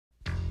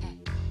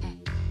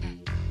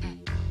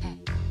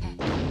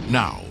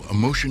Now, a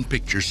motion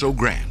picture so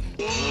grand,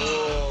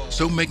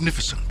 so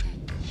magnificent,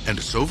 and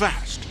so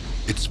vast,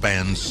 it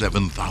spans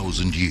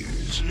 7,000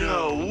 years.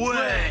 No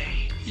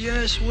way!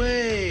 Yes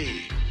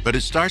way! But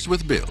it starts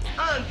with Bill.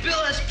 I'm Bill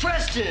S.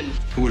 Preston!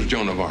 Who was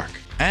Joan of Arc?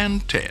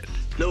 And Ted.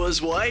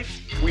 Noah's wife?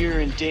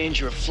 We're in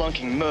danger of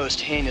flunking most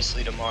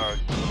heinously tomorrow.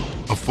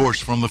 A force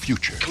from the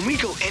future Can we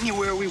go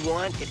anywhere we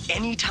want at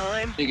any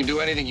time? You can do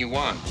anything you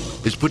want.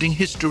 is putting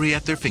history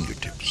at their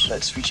fingertips.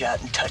 Let's reach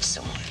out and touch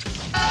someone.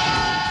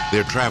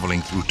 They're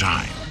traveling through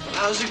time.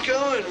 How's it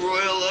going,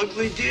 Royal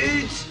Ugly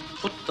Dudes?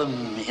 Put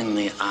them in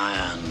the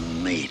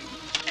Iron Maiden.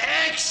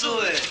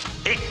 Excellent!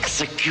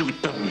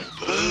 Execute them.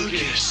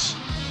 Bogus.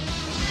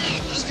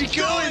 How's it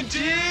going,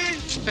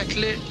 dude?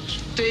 Faites-les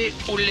thé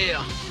au lait.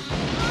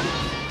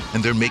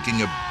 And they're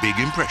making a big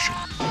impression.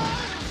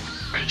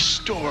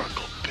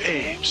 Historical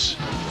babes.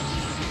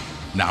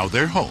 Now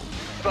they're home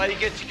Everybody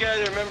get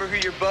together, remember who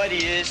your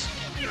buddy is.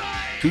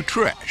 to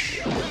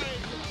trash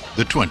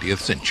the 20th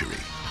century.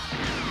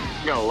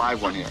 You got a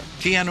live one here.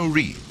 Keanu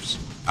Reeves,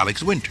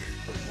 Alex Winter,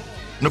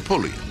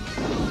 Napoleon,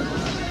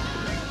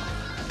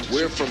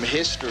 We're from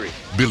history.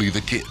 Billy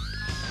the Kid,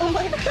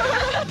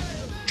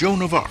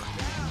 Joan of Arc,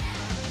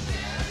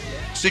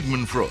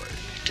 Sigmund Freud,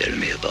 Tell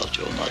me about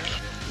your mother.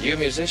 You a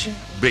musician?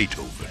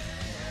 Beethoven,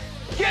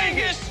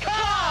 Genghis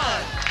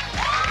Khan!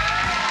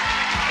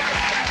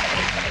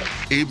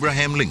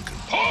 Abraham Lincoln,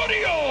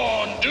 Party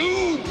on,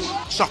 dudes!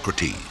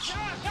 Socrates,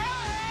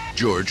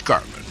 George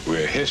Carlin,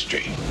 We're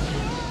history.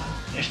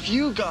 If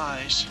you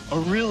guys are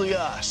really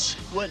us,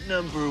 what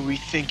number are we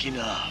thinking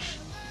of?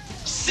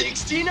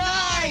 69,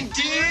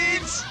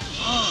 dudes!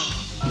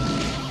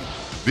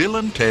 Bill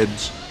and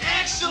Ted's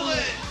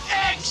Excellent!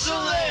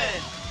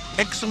 Excellent!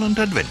 Excellent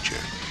Adventure.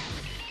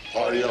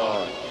 Party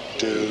on,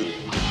 dude.